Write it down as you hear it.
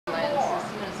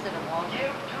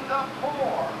the 4.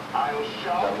 I'll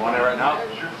show Don't want it right now.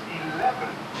 measures 11.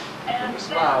 And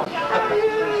smile.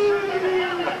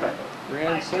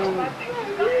 Grandson.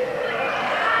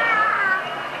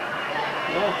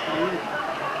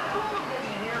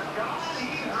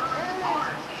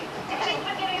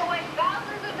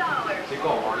 Keep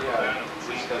going, Marty. Yeah.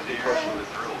 We just gotta keep pushing the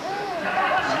drills.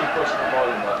 Just keep pushing the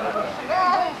volume button.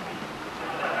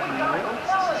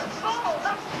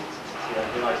 Yeah,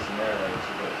 he likes to narrate,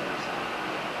 so go to the sound.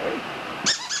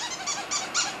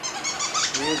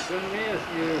 Grandson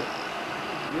Matthew.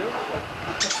 Yep.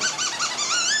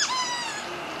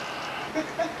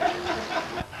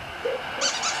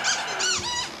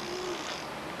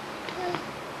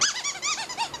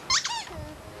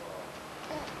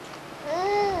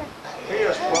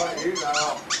 You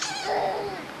know.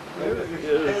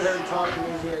 They're talking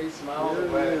in here, he smiles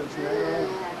away.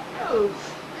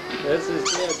 That's his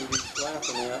dad that he's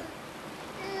laughing at.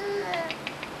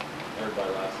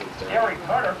 Everybody laughs at his dad. Gary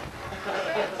Carter.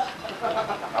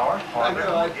 Our father is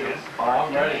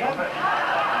I'm ready. I'm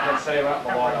going to save up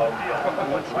my water.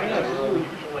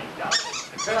 usually does.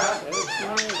 That's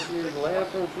nice. He's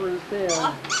laughing for his dad.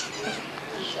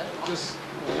 Just,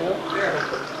 Yep. I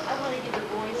want to give the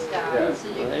boys down Yeah. so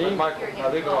you Right. can Michael, now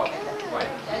they go up. Wait. I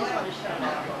just want to show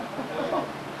them.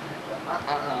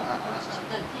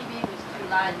 The TV was too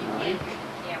loud, you can't hear the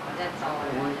camera, that's all I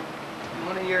wanted.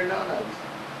 one of your nuts.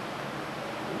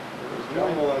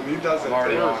 Come on, he doesn't. I'm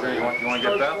already hungry. You want to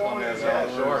get Beth on this? Yeah,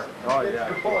 Sure. Oh, yeah.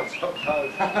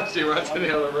 She runs in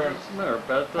the other room. No,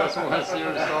 Beth doesn't want to see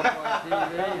herself on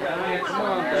TV. Come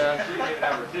on, Beth.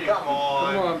 Come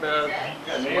on. Come on, Beth.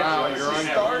 Wow, you're on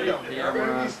Stardom. TV You're a movie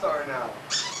camera. star now.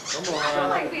 Come I on.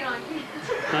 like being on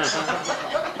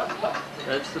camera.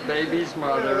 That's the baby's Look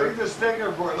mother. at the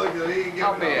sticker for it. Look at it. He ain't giving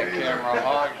I'll be up a either. camera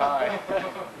hog high.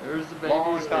 There's the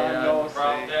Long baby's time no dad.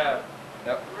 From dad.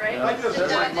 Yep. Right? Yeah. I just Sit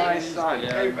like down, my Nick. son.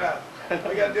 Yeah. Hey, Beth.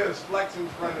 All you gotta do is flex in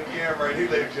front of the camera and he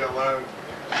leaves you alone.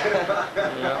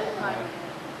 Yeah.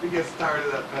 He gets tired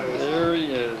of that pose. There he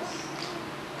is.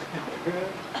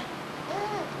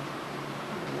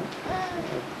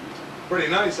 Pretty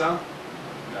nice, huh?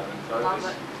 Love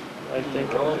it. I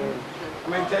think How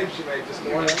many tapes you made this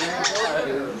morning?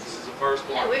 This is the first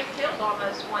Yeah, one. we've killed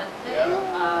almost one thing.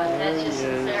 Yeah. That's just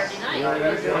Yes. Saturday night. Yeah,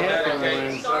 Because he's happy, we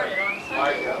man. started on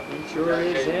Sunday. He sure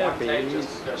is happy. He's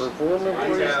performing for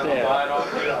his dad. Well,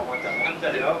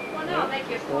 no, make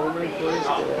it Performing for his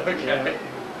dad. Okay.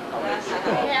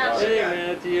 Yeah. Hey,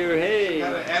 Matthew. Hey.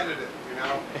 Gotta edit it, you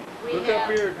know? We Look up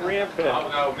have, here at Oh, Grandpa.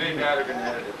 no, me and Dad are going to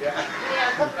edit it. Yeah. we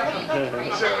have three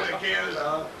Show it tapes. to Canada,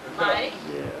 huh? Mike,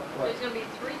 Yeah. there's going to be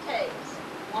 3 tapes.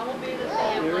 One will be the There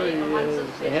family, he and one's the is,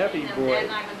 fishing, happy and boy. Dad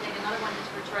and I are going to take another one just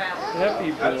for travel. Happy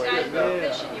You guys boy. go Yeah.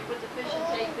 fishing, you put the fishing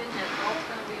tape in, that's all it's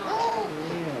going to be on.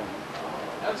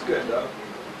 Yeah. That's good, though.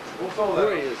 We'll fill that.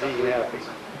 Boy, is he happy.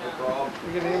 No problem.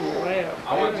 Look at him laugh.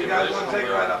 I want You guys want to take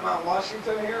a ride up Mount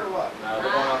Washington here or what? No, we're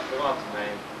going up to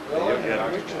Maine. Really? Yeah.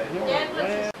 Look at him Dad puts his-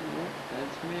 laugh.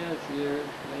 That's Matthew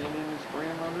laying in his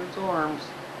grandmother's arms.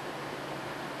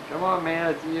 Come on,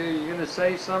 Matthew. You gonna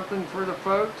say something for the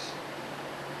folks?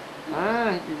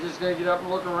 Huh? You just gonna get up and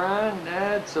look around?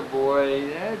 That's a boy.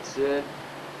 That's it.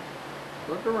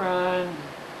 Look around.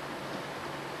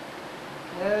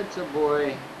 That's a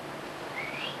boy.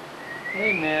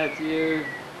 Hey, Matthew.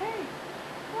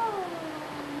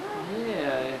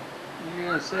 Yeah. You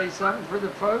gonna say something for the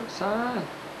folks, huh?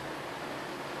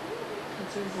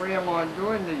 What's your grandma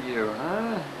doing to you,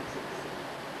 huh?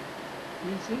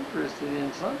 He's interested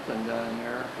in something down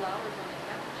there. Flowers on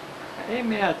the couch. Hey,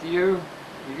 Matthew,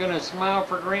 you gonna smile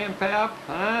for Grandpap,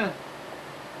 huh?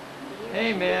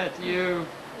 Hey, Matthew,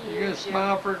 you gonna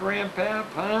smile for Grandpap,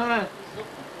 huh?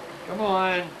 Come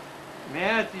on,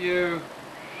 Matthew.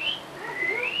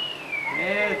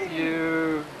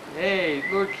 Matthew. Hey,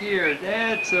 look here.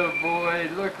 That's a boy.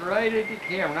 Look right at the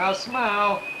camera. Now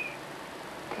smile.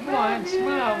 Come on,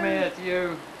 smile,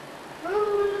 Matthew.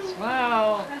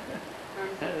 Smile.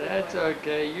 That's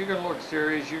okay. You're gonna look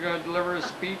serious. You're gonna deliver a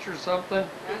speech or something?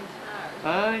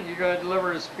 Huh? You gonna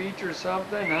deliver a speech or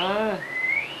something, huh?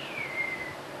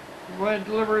 You wanna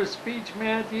deliver a speech,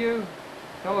 Matthew?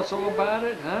 Tell us all about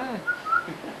it, huh?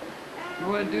 You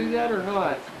wanna do that or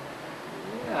not?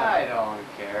 Yeah. I don't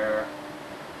care.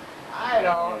 I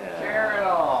don't care at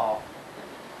all.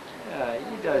 Yeah,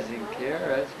 he doesn't care.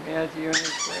 That's Matthew and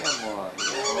his grandma.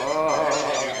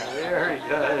 Oh, there he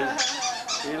does.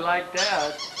 You like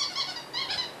that?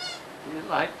 You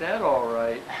like that all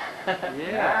right.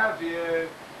 Yeah, Have you?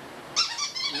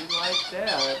 you like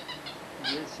that.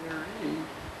 Yes, sirree.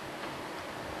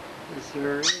 Yes,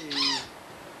 sirree.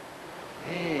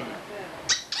 Hey.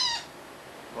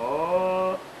 Oh,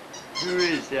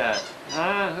 that?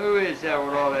 Huh? Who is that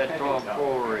with all that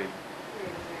tomfoolery?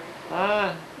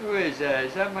 Huh? Who is that?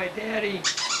 Is that my daddy?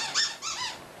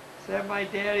 Is that my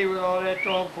daddy with all that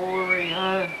tomfoolery,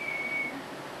 huh?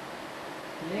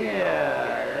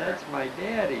 Yeah, that's my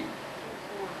daddy.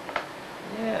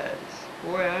 Yes.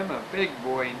 Boy, I'm a big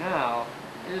boy now.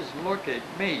 Just look at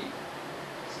me.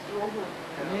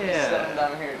 Setting Yeah.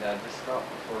 down here, Dad. Just stop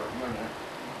for a minute.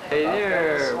 Hey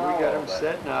there, we got him Smile,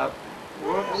 setting up.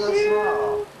 Whoops.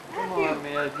 Smile. Come on,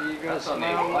 Matthew, you gonna That's on the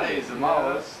smile? plays and Yeah.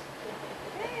 mouse.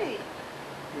 Hey.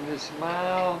 You gonna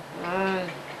smile? Huh?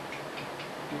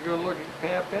 You gonna look at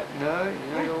Pap? No,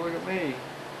 you're not gonna look at me.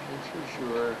 That's for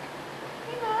sure.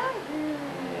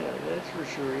 Yeah, that's for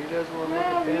sure. He doesn't want to look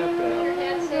at Your Pap.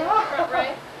 headset front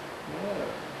right?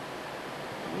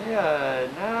 Yeah. Yeah,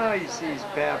 now he sees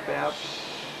Pap.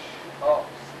 Oh,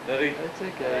 did he? That's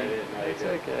okay. That's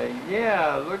okay.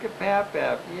 Yeah, look at Pap.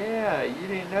 Yeah, you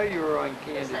didn't know you were on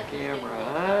candid camera,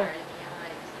 huh?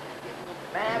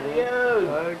 Matthew!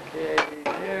 Okay,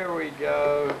 there we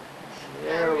go.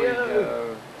 There we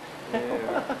go.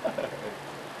 There.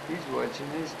 He's watching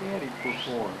his daddy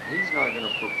perform. He's not going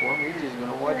to perform. He's just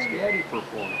going to watch daddy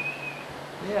perform.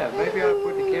 Yeah, maybe I'll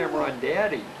put the camera on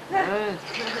daddy. Huh?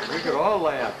 We could all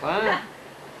laugh, huh?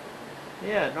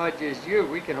 Yeah, not just you.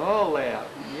 We can all laugh.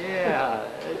 Yeah,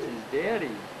 that's his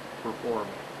daddy performing.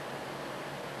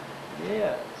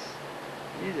 Yes.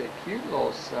 He's a cute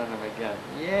little son of a gun.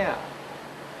 Yeah.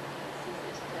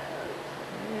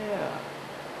 Yeah.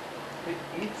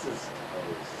 He eats his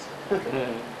toes.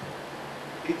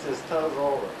 Eats his toes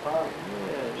all the time.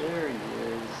 Yeah, there he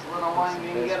is. Little one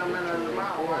can get him into the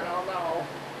mouth. Yeah. I don't know.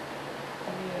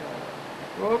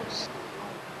 Yeah. Whoops.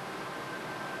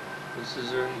 This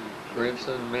is our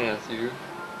grandson Matthew.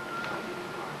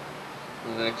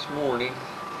 The next morning,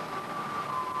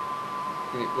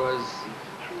 it was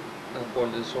up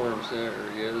on his arms. There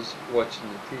he is, watching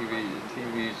the TV. The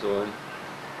TV's on.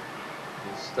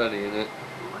 He's studying it.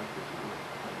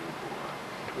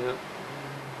 Yep.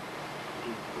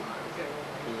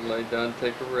 We'll lay down,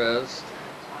 take a rest.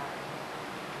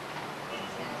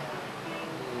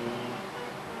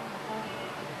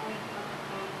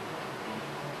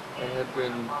 I had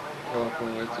been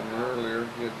talking with him earlier.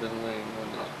 He had been laying on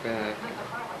his back,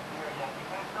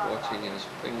 watching his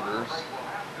fingers.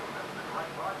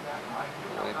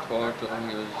 When I talked to him,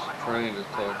 he was trying to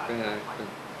talk back,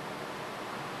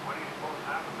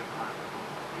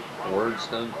 but words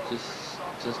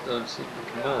just don't seem to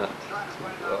come out too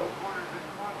well.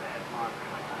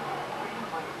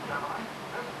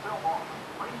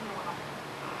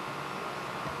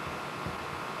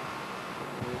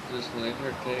 We're just laying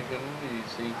here taking it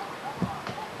easy.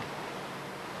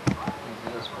 He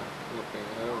has been flipping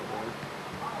over.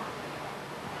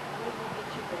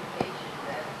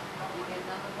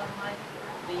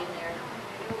 Being there,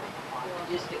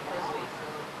 just get Christmas.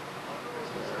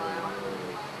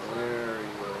 There he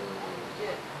goes.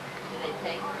 Do they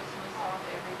take Christmas off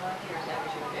everybody, or is that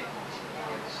what you pick?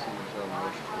 Let's see how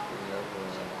much flipping over.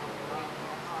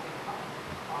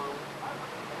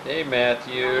 Hey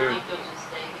Matthew. I think they'll just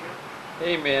stay here.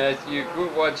 Hey Matthew,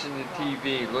 quit watching the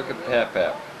TV. Look at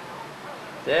Pap.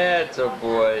 That's a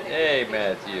boy. Hey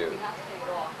Matthew.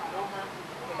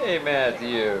 Hey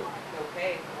Matthew.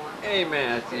 Hey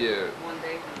Matthew.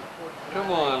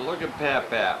 Come on, look at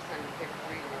Pap.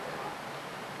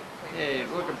 Hey,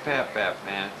 look at Pap,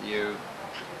 Matthew.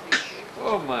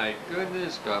 Oh my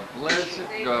goodness, God bless it.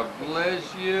 God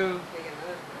bless you.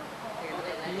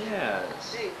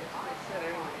 Yes. He's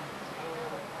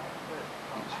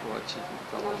watching the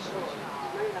television.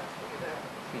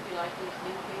 You like these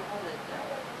new people that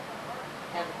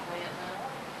have a plant now?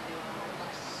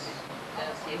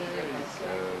 See if There you it's go.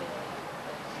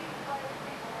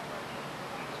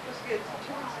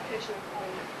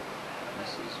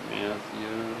 This is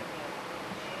Matthew.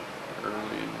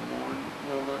 Early in the morning.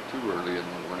 No, not too early in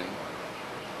the morning.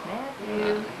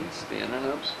 Matthew. He's standing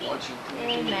up watching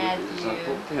Hey, TV with his Matthew.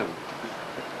 Uncle Tim.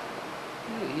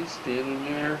 Yeah, he's standing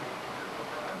there,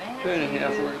 kind of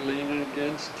halfway leaning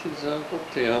against his Uncle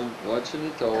Tim, watching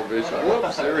the television.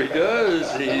 Whoops, there he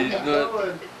goes. He's not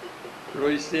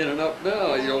really standing up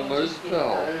now. He almost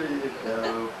fell. There you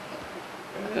go.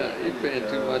 Yeah, he's paying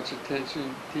too much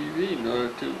attention to TV,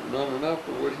 not enough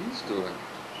for what he's doing.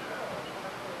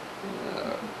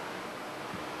 Yeah.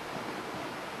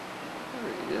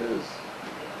 There he is.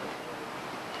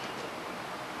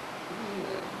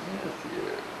 Yeah, Matthew.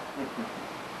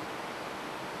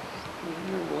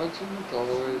 You're watching the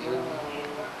television.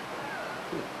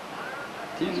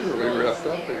 He's really roughed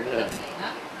up in that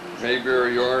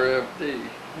Mayberry RFD.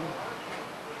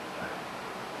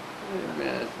 Hey,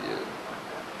 Matthew.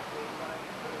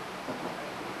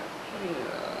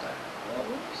 Yeah.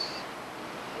 Whoops.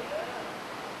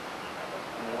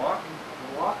 Walk.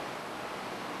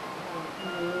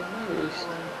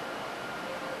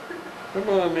 Come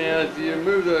on, Matthew,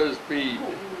 move those feet.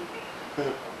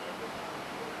 Come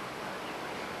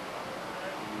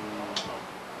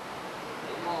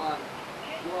on,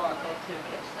 walk. Kept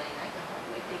saying, I can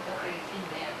hardly wait to go there and see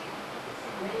Matthew.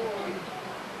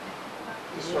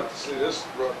 Just went to see this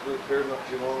rock group here not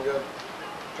too long ago.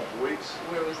 Couple weeks.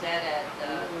 Where was that at?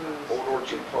 Old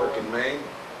Orchard Park in Maine.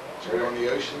 It's right on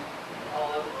the ocean.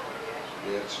 All over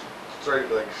the Yeah, it's right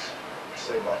like,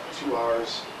 say about 2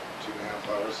 hours, 2.5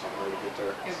 hours, somewhere to get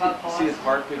there. You're about See his Boston?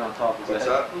 heartbeat on top of his What's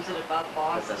head? that? Was it about Like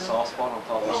Boston? that soft spot on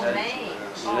top of his Oh, head. Maine.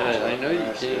 Yeah, I know you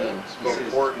Nice, can. yeah. It's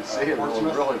about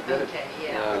Portsmouth. really good. Okay,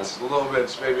 yeah. It's a little bit,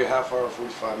 it's maybe a half hour,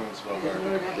 45 minutes above there.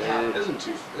 Okay. It isn't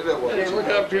too, it wasn't Hey, too look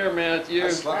bad. up here, Matthew. I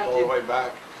slept all the way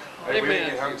back. Hey, We didn't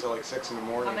get Matthew. home till like 6 in the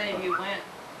morning. How many of you went?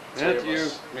 Three of Matthew.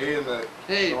 us. Me and the.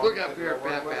 Hey, Sean look that up here, I work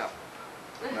Pap with. Pap.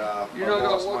 My You're not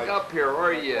boss, gonna look Mike. up here,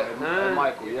 are you? Huh? And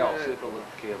Michael, yeah, I'll Good. see if he'll look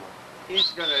at Caleb.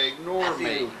 He's gonna ignore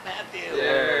me. Matthew.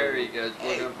 There he goes.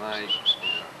 Look at Mike.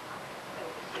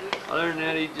 Other than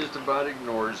that, he just about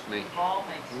ignores me. Ball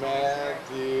makes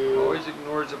Matthew. Always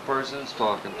ignores the person that's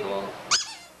talking to him.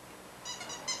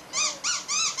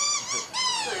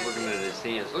 Looking at his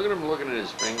hands. Look at him looking at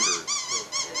his fingers.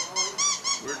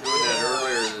 We were doing that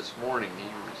earlier this morning. He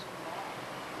was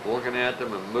looking at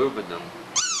them and moving them.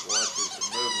 He watches the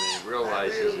movement. He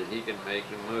realizes that he can make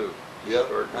them move. He's Yep,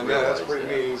 starting to I know, that's realize pretty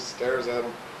that. neat. He stares at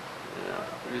him. Yeah,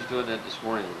 he was doing that this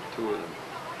morning with 2 of them.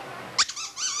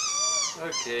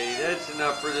 Okay, that's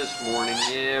enough for this morning.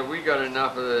 Yeah, we got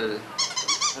enough of the,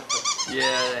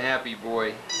 yeah, the happy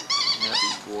boy.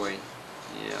 Happy boy.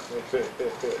 Yeah,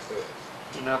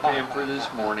 enough of him for this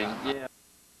morning. Yeah.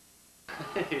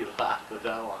 He laughed at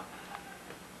that one.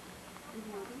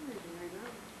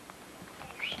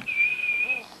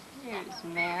 There's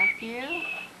Matthew.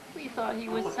 We thought he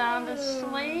was sound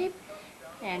asleep,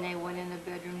 and they went in the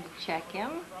bedroom to check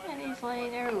him, and he's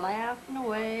laying there laughing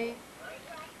away.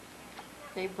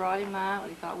 They brought him out.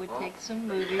 We thought we'd take some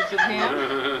movies of him.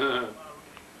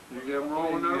 You get him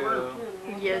rolling over?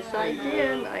 Yes, I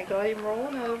did. I got him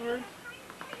rolling over.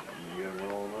 You get him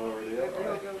rolling over the other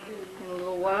way. In a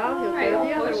little while, he'll go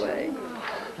the other way.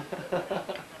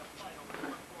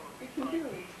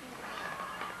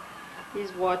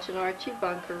 He's watching Archie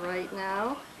Bunker right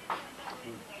now.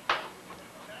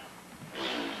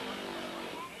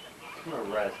 Come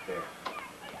on, rest there.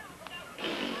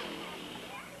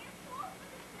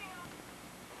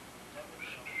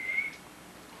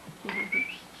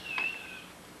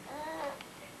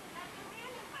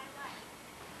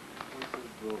 What's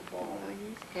his little Oh, ball?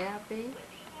 he's happy.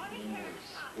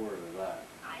 Squirt of that.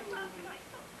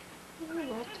 He's a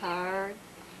little tired.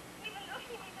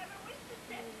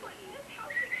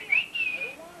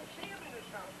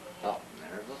 Oh,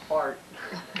 there's a fart.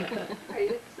 Are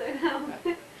you upside down?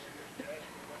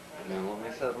 You want me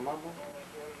to set him up?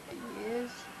 He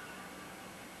is.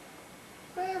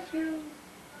 Matthew.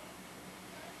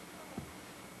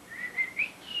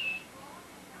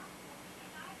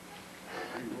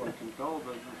 He's watching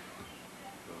television.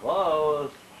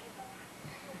 Hello.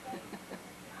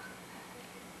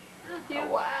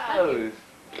 Wow.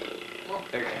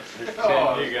 There goes his chin.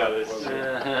 Oh, You got it.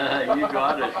 You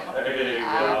got it. There you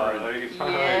go. You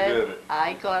finally Yes, did it.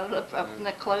 I got it up in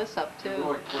the close-up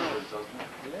too.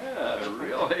 Yeah,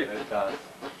 really. It does.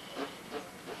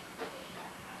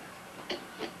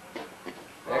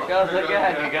 There goes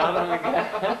again. You got him again.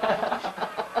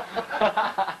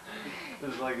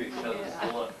 It's like he said,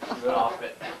 stop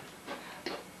it.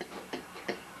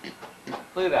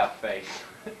 Look at that face.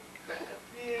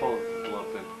 Pulls his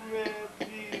lip in.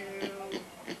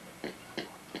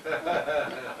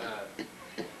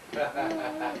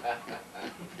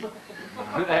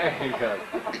 There you go.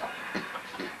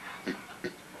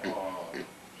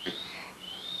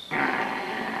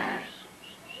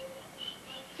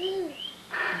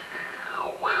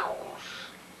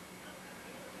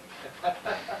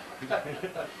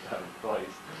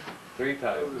 Twice. 3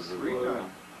 times. Three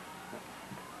times.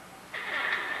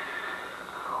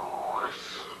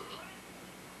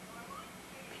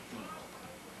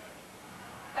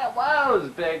 Hello,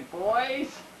 big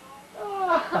boys.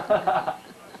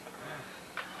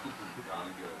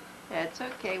 That's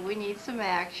okay. We need some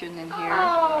action in here.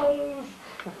 Oh.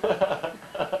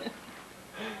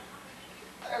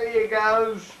 There he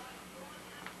goes.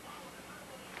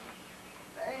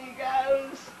 There he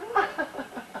goes.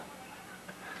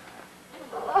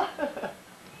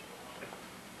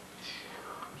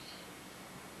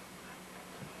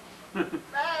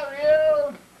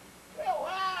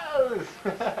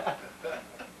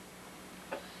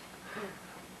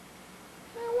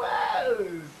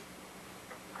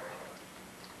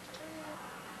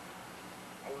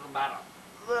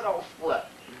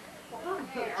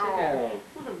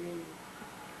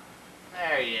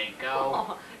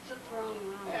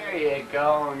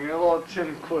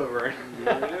 Tim quivering.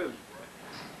 There it is.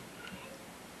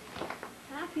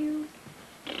 Matthew.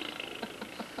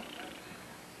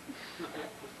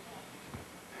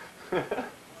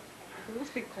 It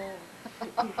must be cold.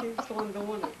 He's the one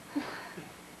doing it.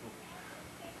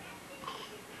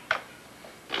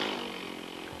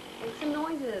 Make some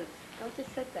noises. Don't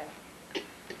just sit there.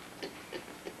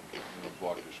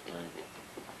 Block your screen.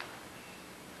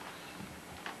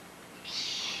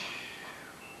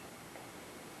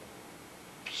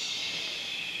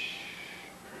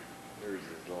 There's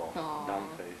his little Aw. dumb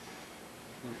face.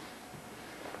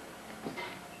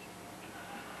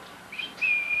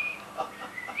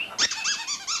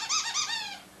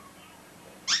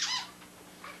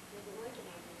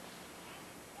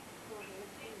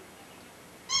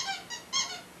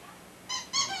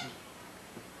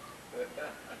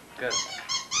 Good.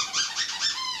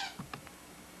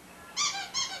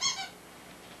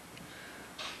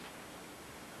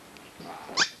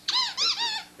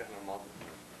 Got him all the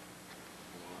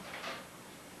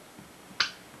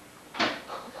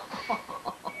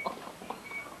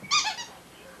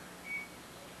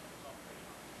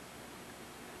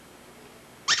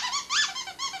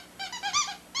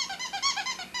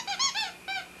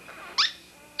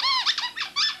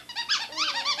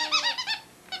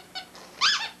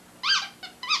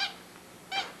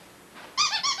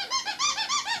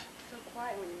So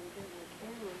quiet when you're doing the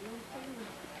camera. You know what I'm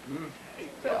saying? There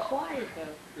you So go. quiet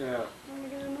though. Yeah. When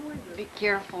you're doing noises. Be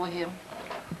careful of him.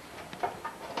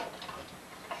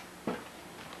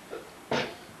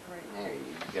 There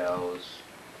he goes.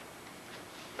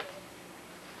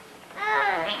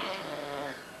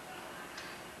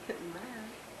 Getting mad.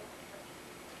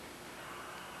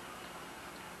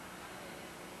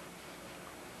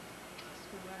 Just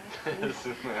relax.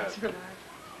 Isn't that? Just relax.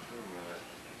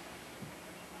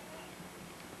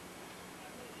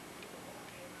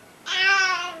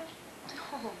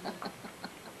 Oh,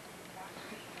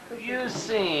 You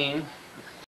seen